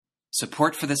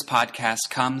Support for this podcast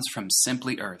comes from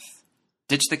Simply Earth.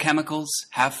 Ditch the chemicals,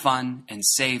 have fun, and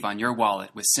save on your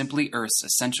wallet with Simply Earth's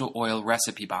Essential Oil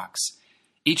Recipe Box.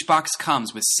 Each box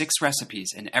comes with 6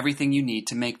 recipes and everything you need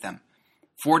to make them.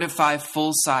 4 to 5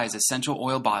 full-size essential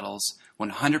oil bottles,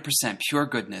 100% pure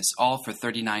goodness, all for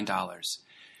 $39.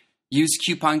 Use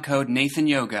coupon code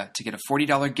NathanYoga to get a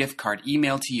 $40 gift card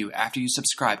emailed to you after you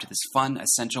subscribe to this fun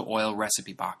essential oil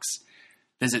recipe box.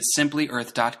 Visit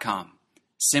simplyearth.com.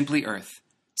 Simply Earth.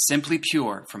 Simply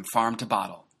pure from farm to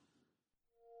bottle.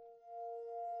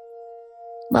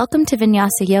 Welcome to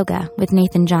Vinyasa Yoga with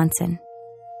Nathan Johnson.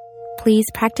 Please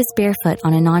practice barefoot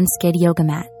on a non-skid yoga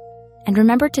mat, and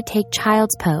remember to take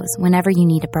child's pose whenever you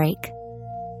need a break.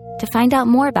 To find out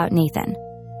more about Nathan,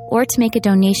 or to make a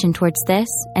donation towards this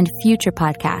and future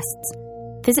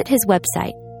podcasts, visit his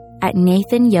website at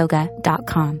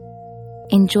nathanyoga.com.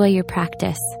 Enjoy your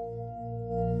practice.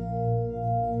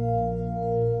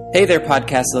 Hey there,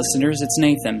 podcast listeners. It's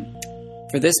Nathan.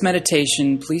 For this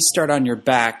meditation, please start on your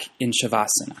back in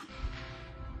Shavasana.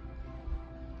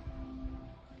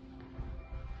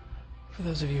 For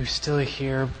those of you still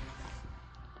here,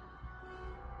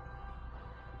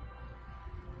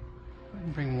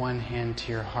 bring one hand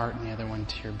to your heart and the other one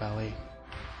to your belly.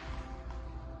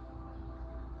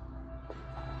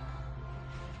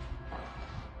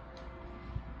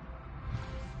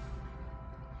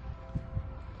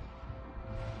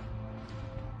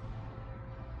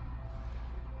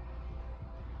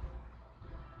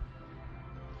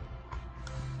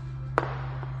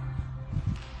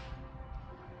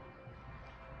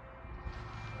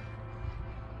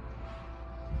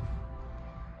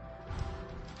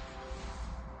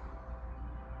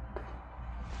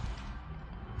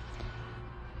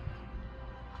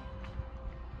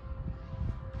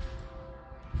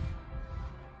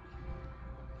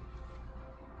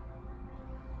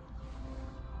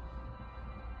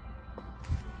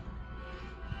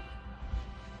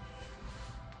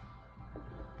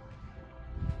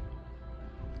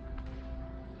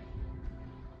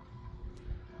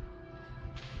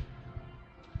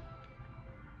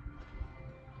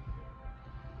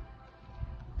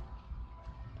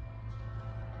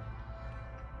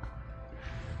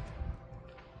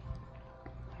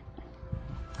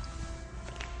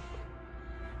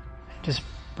 Just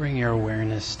bring your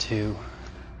awareness to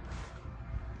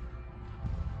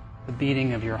the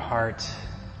beating of your heart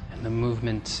and the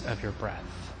movement of your breath.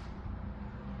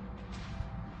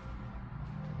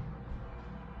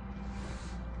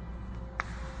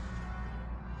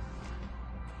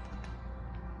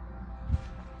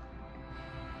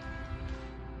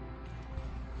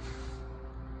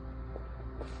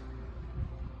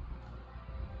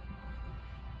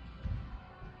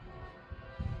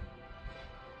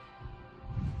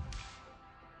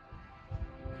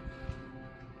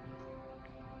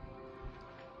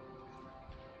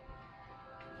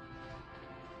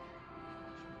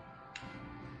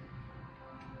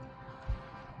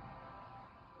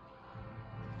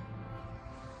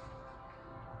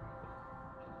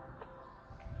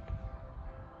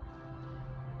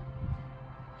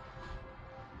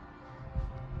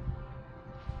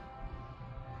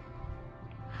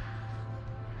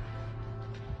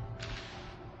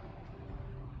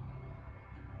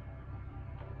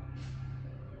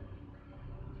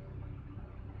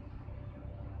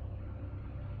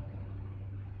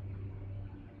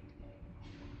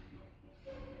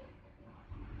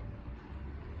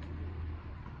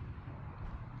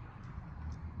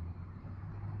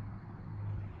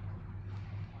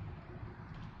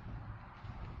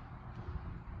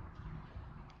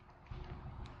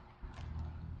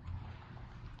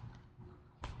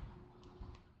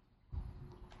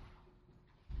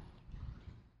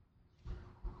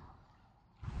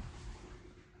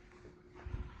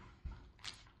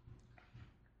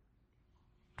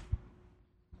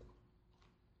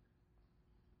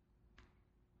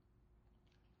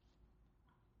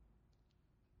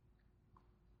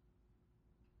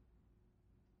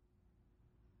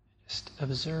 Just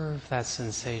observe that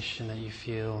sensation that you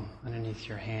feel underneath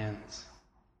your hands.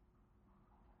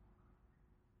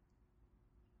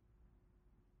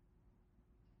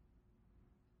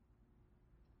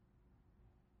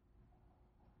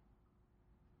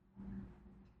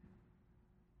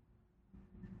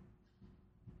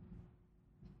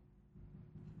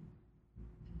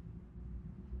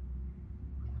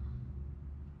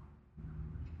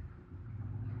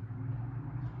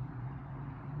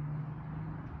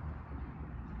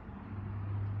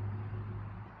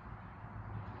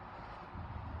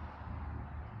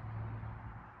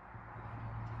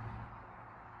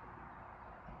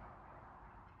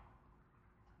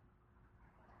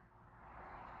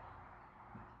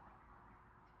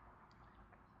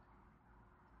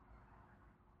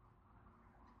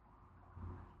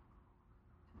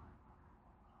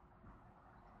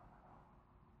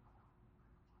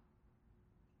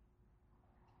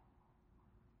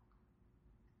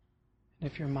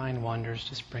 If your mind wanders,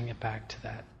 just bring it back to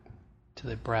that, to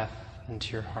the breath and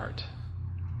to your heart.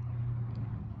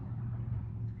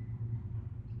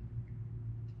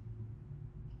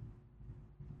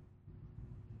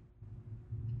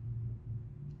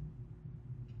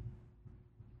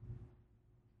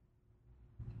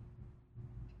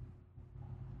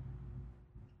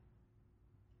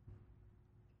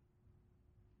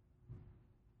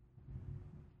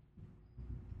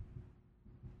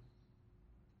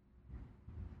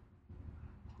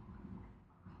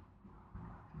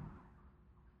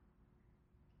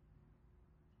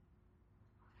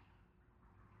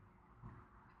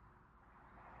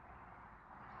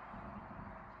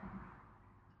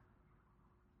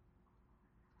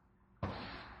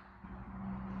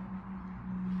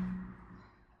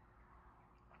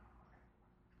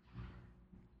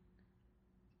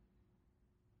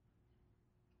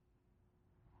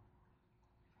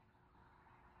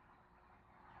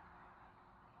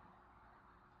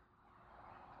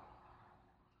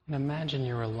 And imagine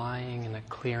you're lying in a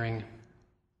clearing in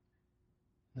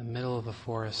the middle of the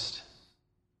forest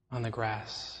on the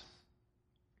grass,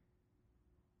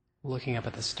 looking up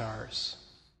at the stars.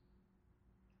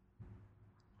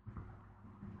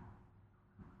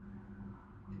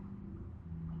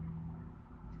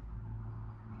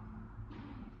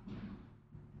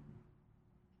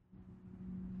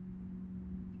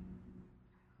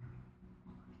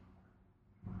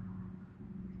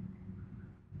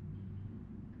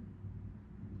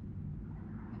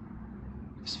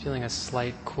 Just feeling a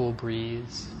slight cool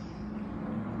breeze.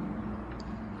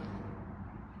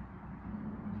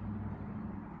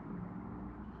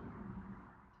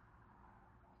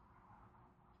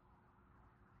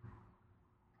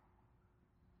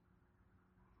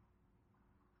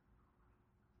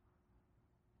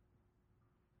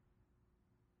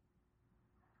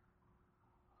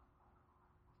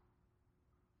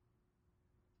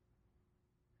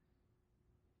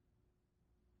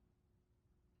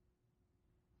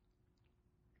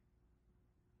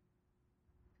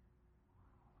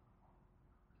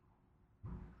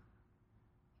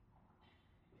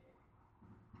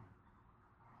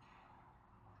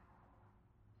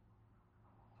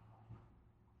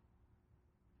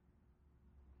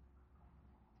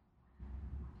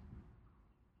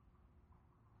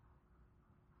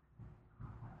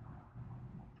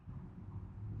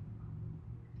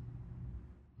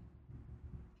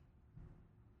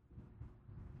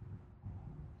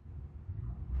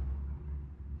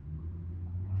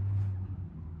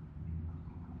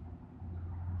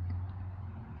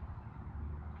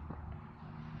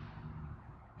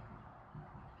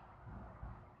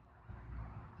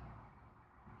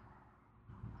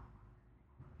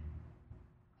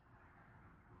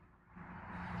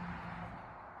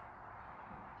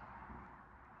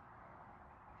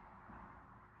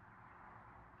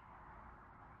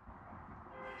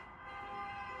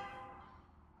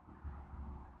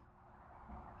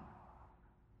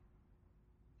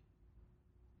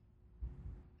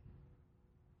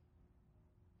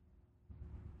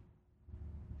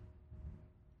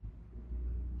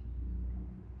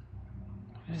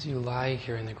 As you lie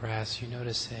here in the grass, you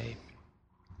notice a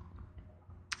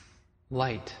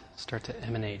light start to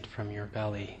emanate from your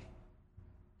belly.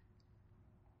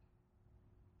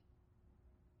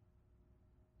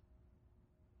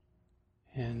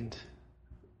 And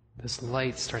this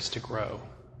light starts to grow.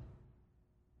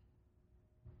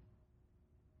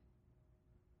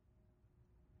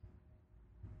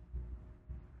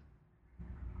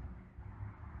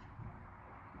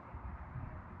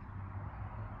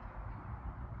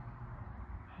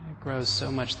 It grows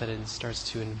so much that it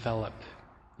starts to envelop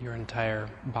your entire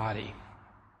body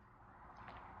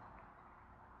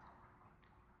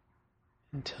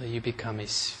until you become a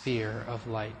sphere of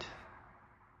light.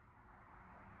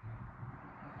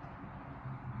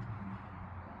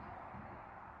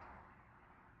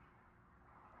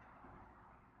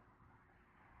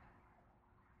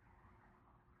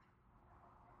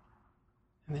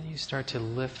 And then you start to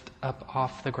lift up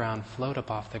off the ground, float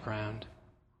up off the ground.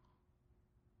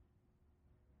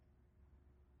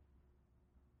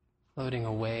 Floating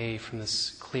away from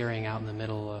this clearing out in the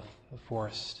middle of the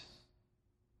forest.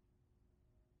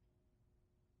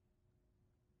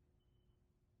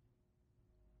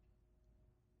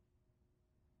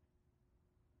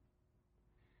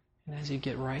 And as you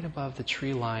get right above the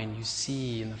tree line, you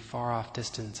see in the far off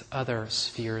distance other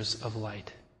spheres of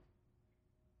light.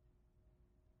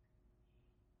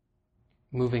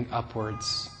 Moving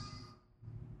upwards.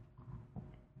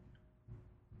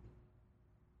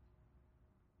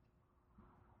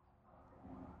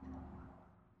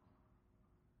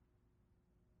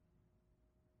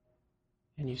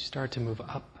 And you start to move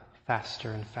up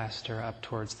faster and faster up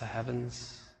towards the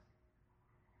heavens.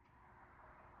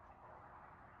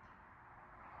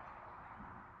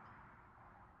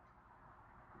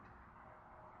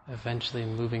 Eventually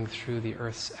moving through the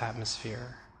Earth's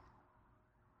atmosphere.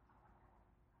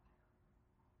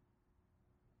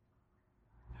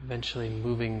 Eventually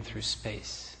moving through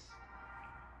space.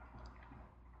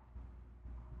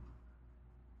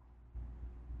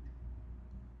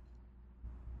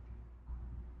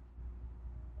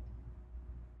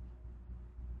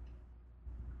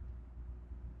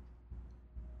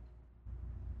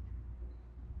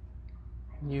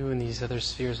 You and these other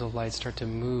spheres of light start to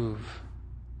move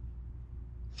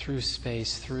through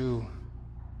space, through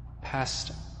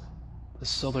past the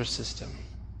solar system,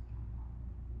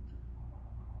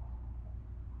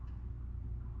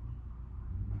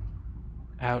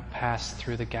 out past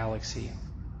through the galaxy,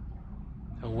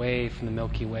 away from the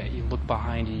Milky Way. You look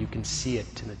behind you, you can see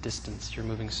it in the distance. You're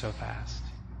moving so fast.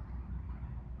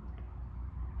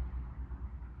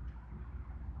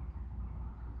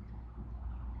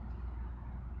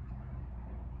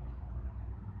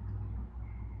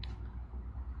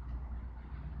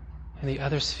 And the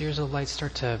other spheres of light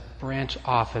start to branch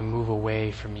off and move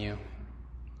away from you,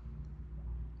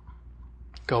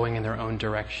 going in their own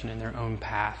direction, in their own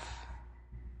path,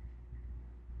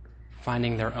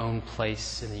 finding their own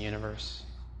place in the universe.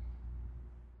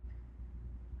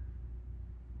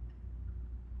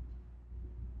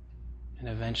 And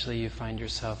eventually you find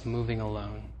yourself moving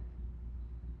alone.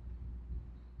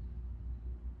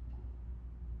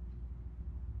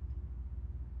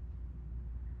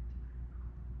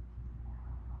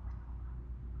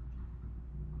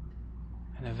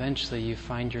 And eventually you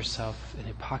find yourself in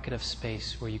a pocket of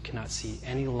space where you cannot see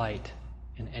any light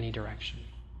in any direction.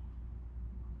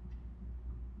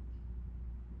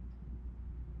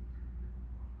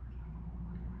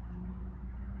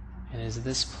 And it is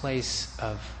this place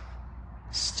of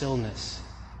stillness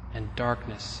and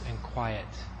darkness and quiet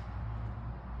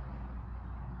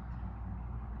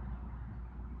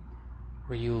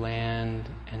where you land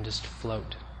and just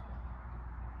float.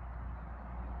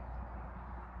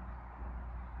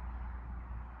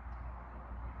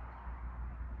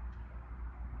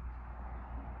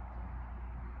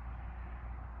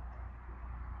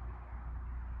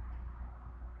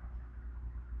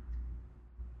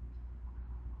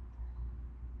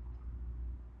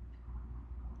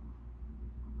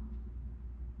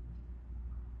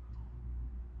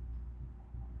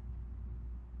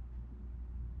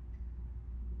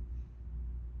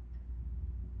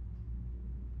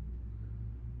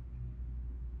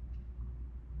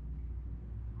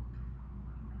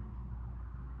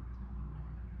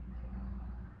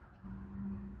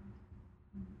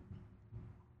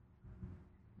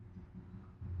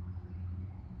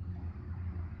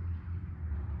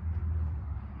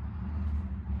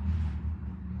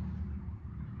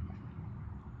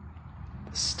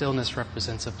 Stillness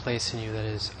represents a place in you that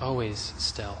is always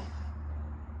still,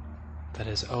 that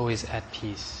is always at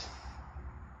peace.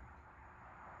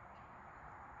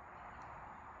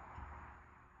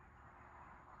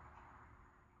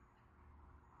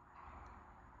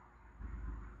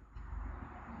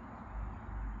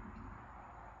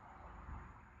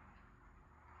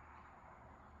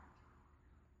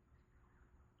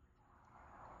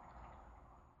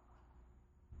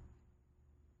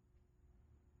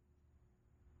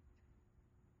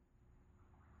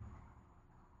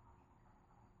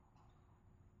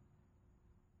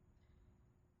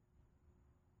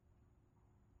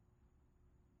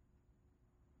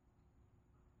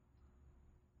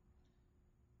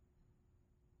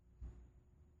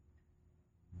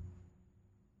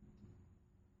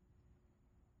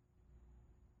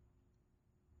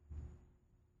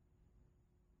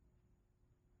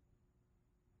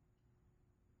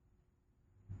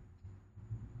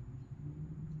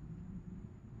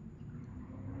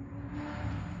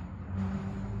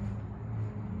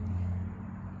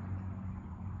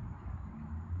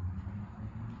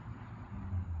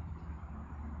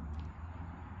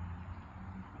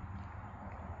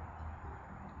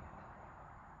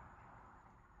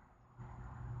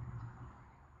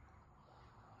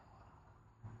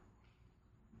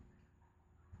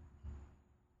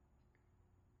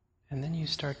 And then you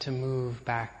start to move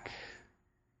back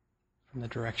from the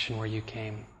direction where you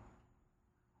came.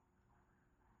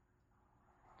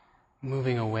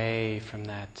 Moving away from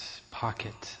that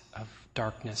pocket of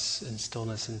darkness and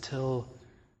stillness until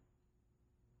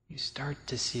you start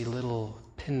to see little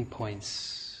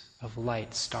pinpoints of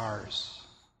light, stars.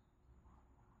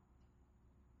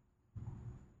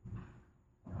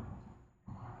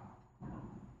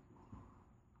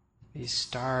 These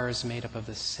stars made up of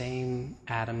the same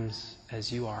atoms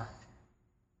as you are.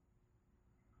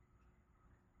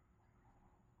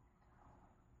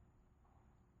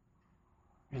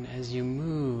 And as you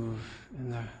move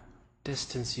in the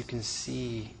distance, you can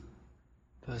see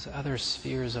those other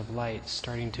spheres of light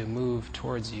starting to move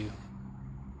towards you.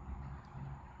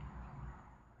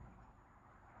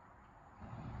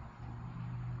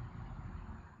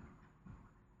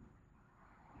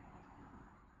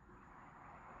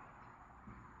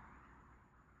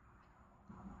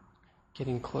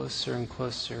 Getting closer and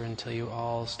closer until you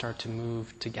all start to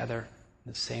move together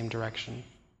in the same direction.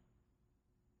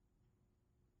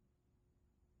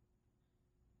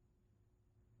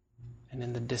 And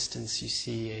in the distance you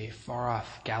see a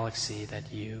far-off galaxy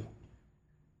that you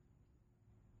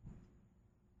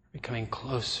are becoming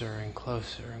closer and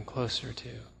closer and closer to,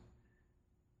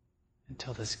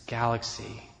 until this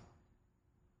galaxy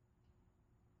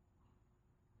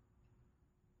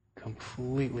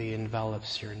completely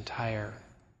envelops your entire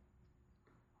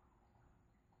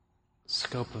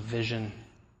scope of vision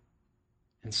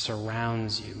and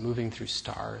surrounds you, moving through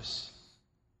stars,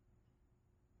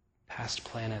 past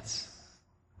planets.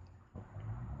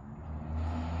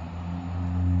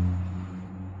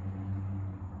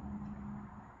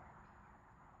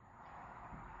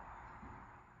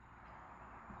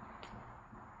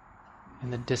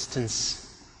 In the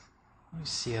distance, you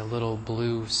see a little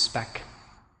blue speck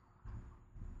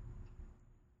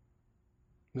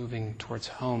moving towards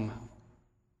home.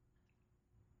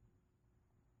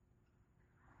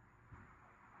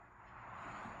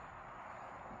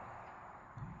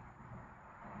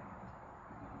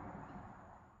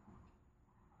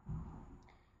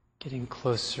 Getting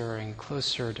closer and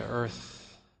closer to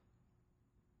Earth.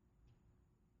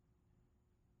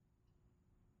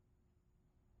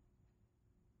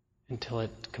 Until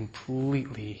it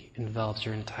completely envelops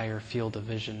your entire field of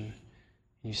vision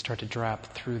and you start to drop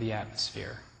through the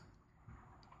atmosphere.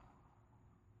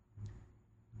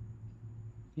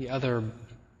 The other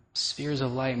spheres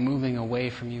of light moving away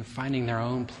from you, finding their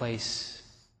own place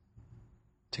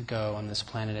to go on this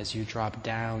planet as you drop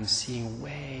down, seeing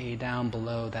way down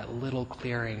below that little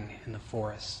clearing in the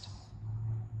forest.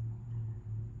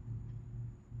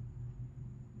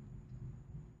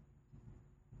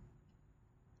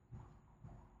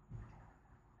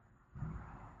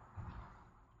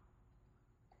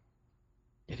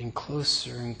 Getting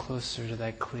closer and closer to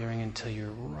that clearing until you're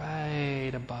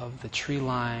right above the tree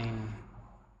line.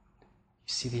 You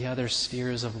see the other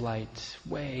spheres of light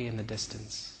way in the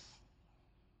distance.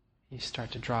 You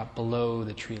start to drop below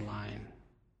the tree line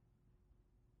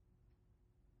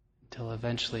until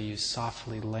eventually you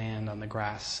softly land on the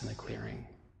grass in the clearing.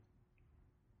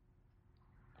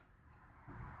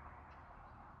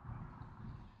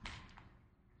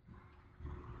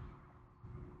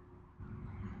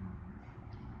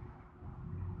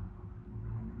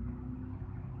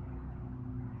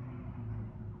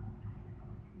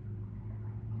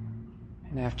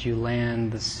 And after you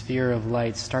land, the sphere of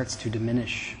light starts to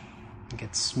diminish and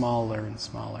get smaller and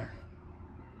smaller.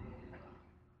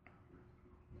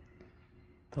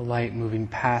 The light moving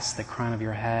past the crown of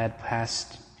your head,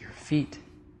 past your feet,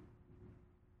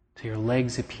 till your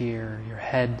legs appear, your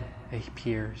head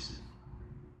appears,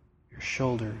 your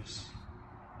shoulders,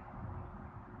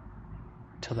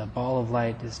 till that ball of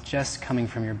light is just coming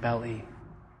from your belly,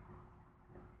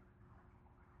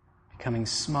 becoming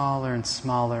smaller and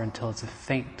smaller until it's a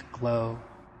faint glow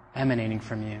emanating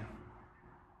from you,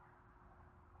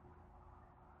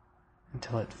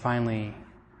 until it finally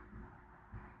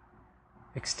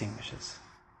extinguishes.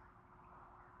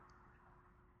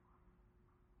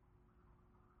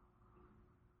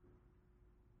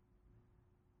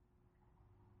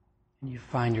 And you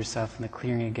find yourself in the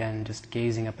clearing again, just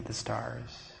gazing up at the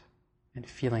stars and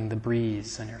feeling the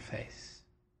breeze on your face.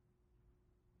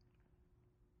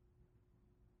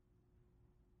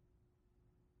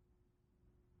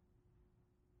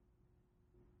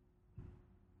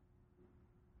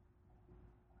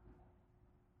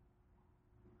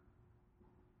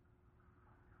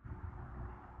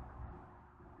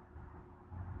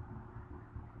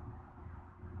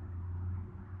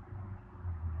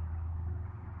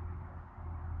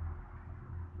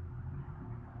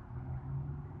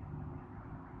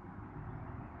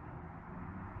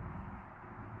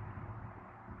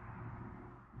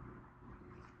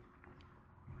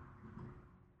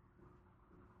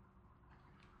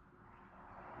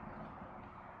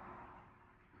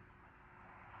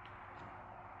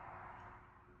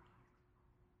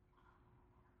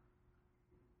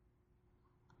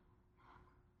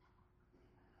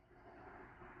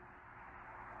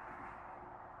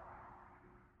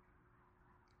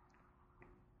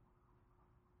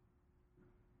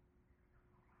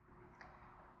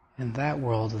 And that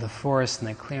world of the forest and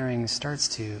the clearing starts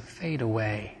to fade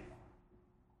away.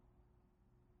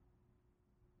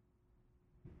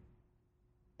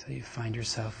 Until you find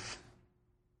yourself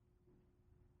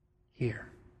here.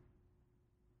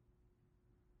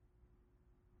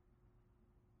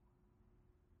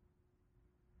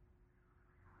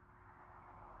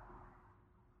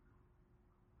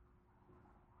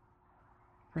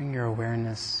 Bring your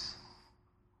awareness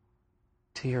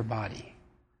to your body.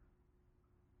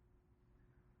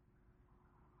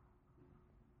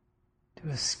 Do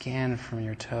a scan from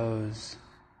your toes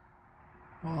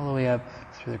all the way up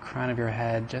through the crown of your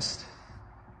head, just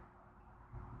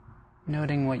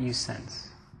noting what you sense.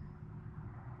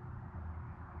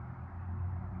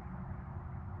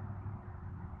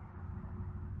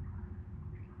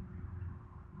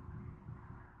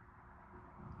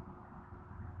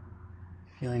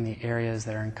 Feeling the areas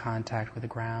that are in contact with the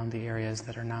ground, the areas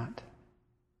that are not.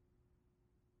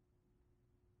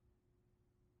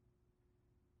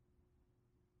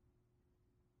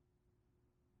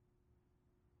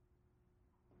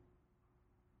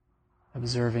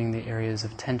 Observing the areas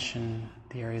of tension,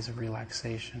 the areas of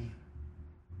relaxation.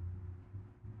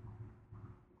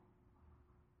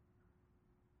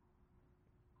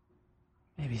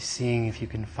 Maybe seeing if you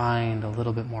can find a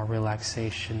little bit more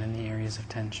relaxation in the areas of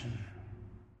tension.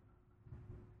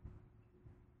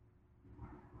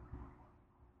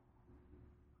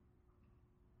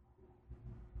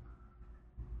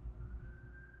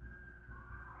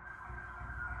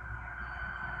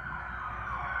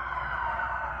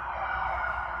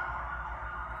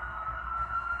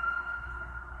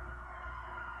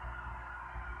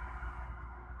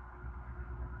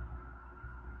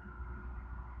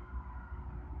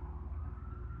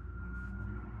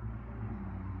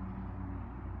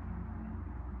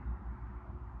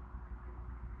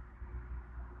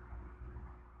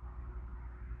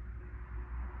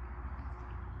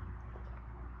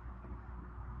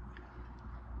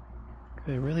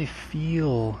 Really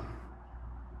feel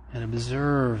and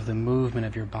observe the movement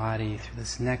of your body through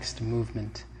this next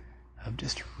movement of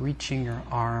just reaching your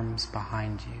arms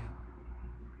behind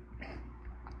you.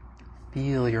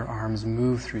 Feel your arms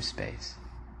move through space.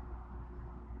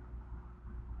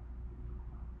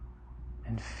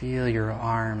 And feel your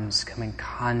arms come in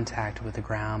contact with the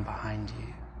ground behind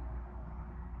you.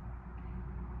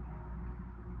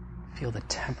 Feel the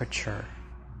temperature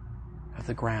of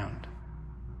the ground.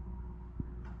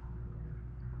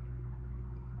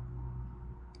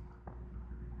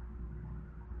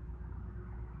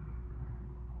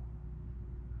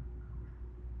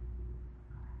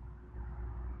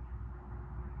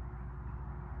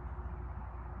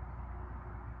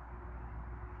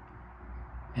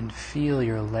 And feel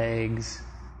your legs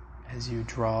as you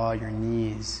draw your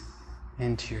knees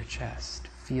into your chest.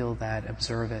 Feel that,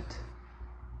 observe it.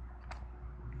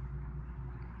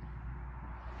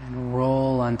 And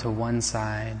roll onto one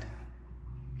side,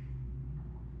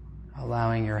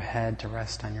 allowing your head to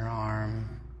rest on your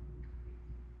arm.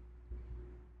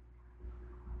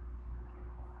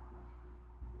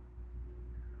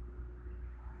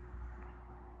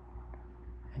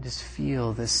 And just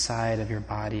feel this side of your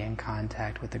body in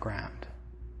contact with the ground.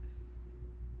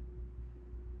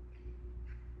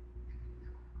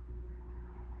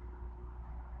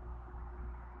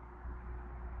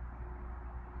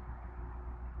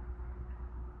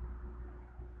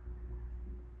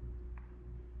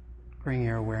 Bring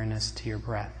your awareness to your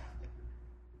breath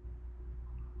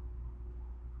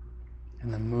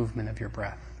and the movement of your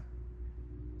breath.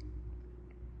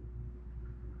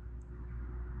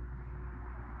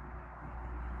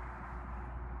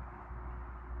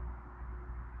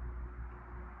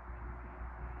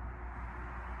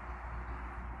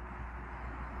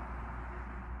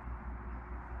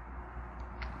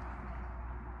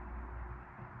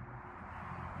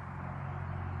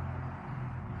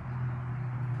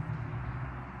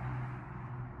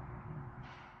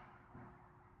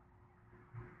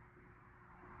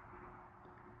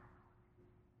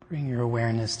 Bring your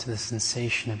awareness to the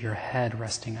sensation of your head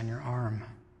resting on your arm.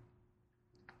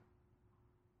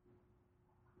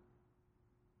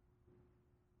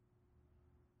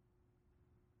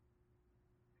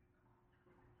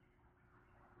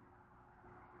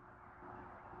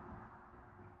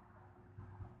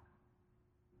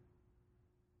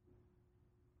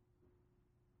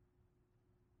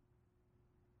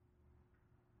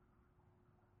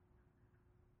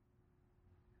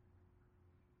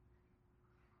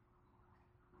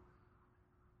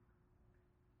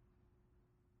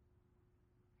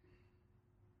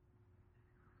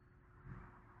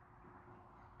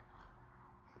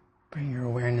 Bring your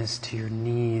awareness to your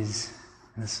knees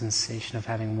and the sensation of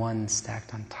having one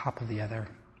stacked on top of the other.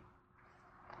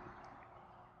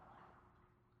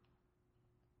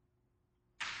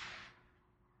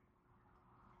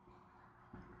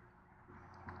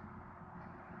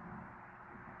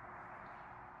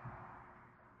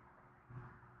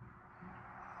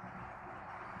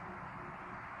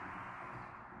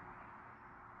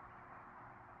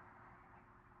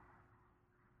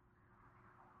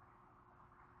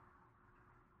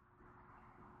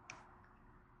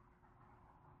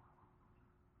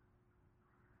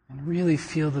 And really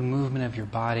feel the movement of your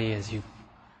body as you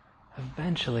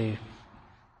eventually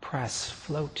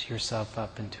float yourself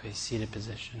up into a seated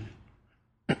position.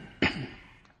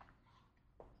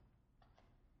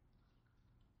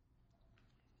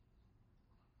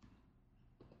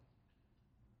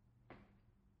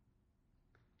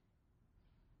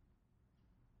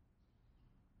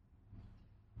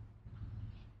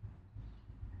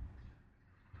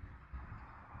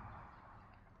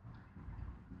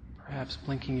 Perhaps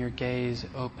blinking your gaze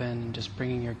open and just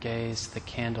bringing your gaze to the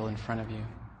candle in front of you.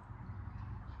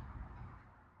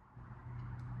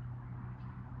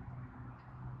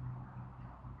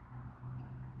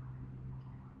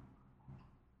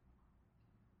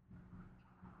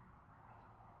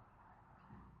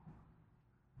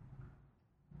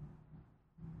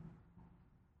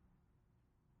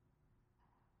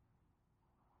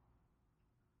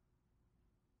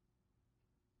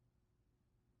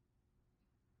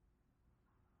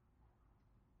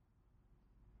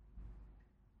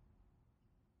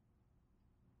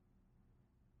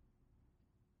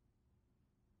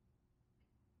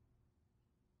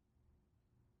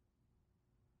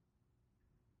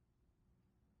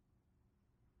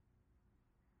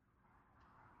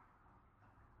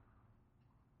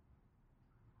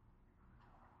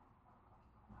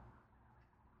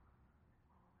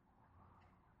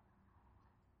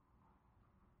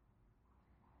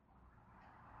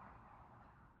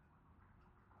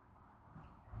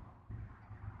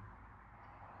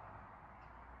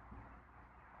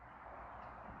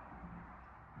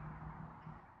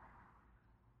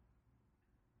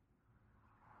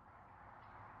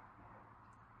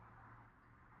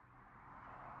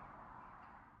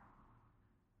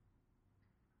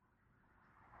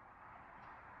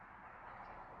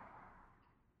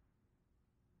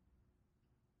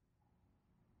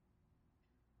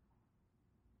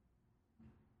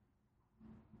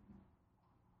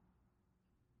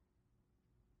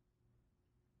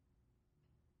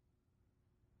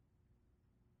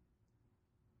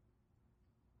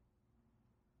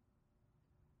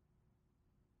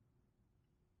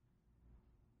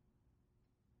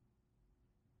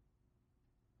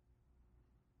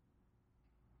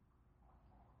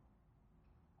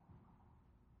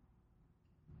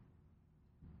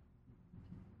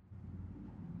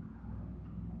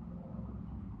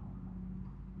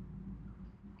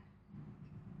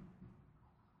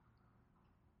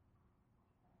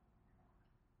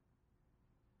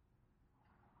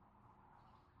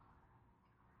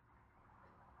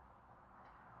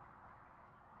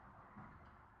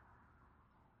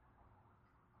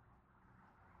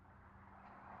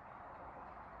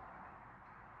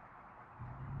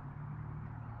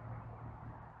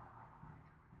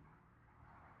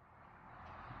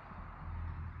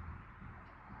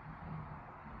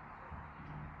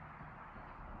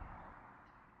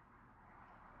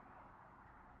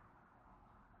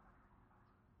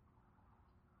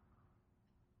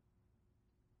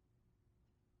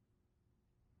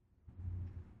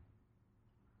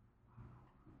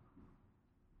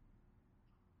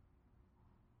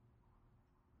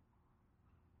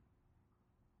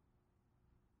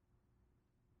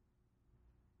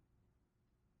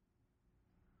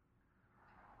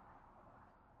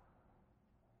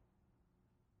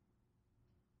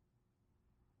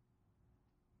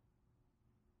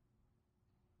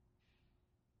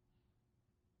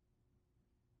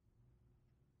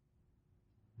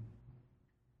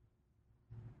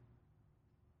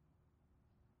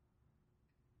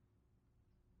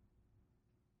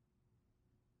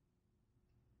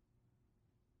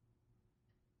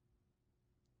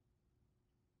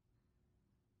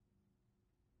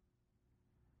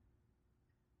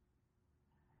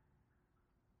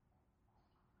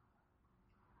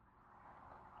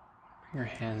 Bring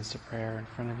your hands to prayer in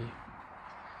front of you.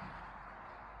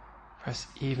 Press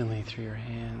evenly through your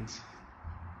hands.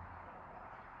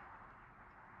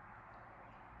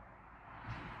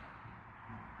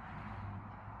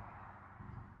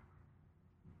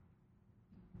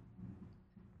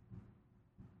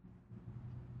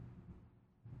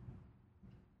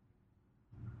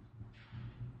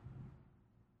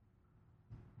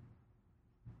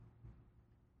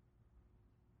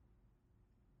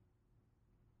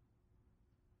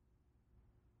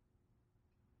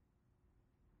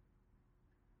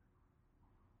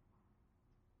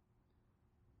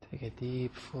 Take a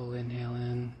deep, full inhale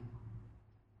in.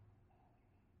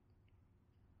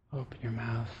 Open your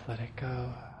mouth, let it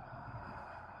go.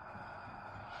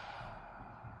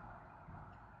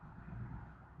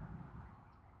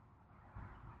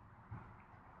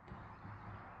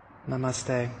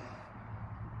 Namaste.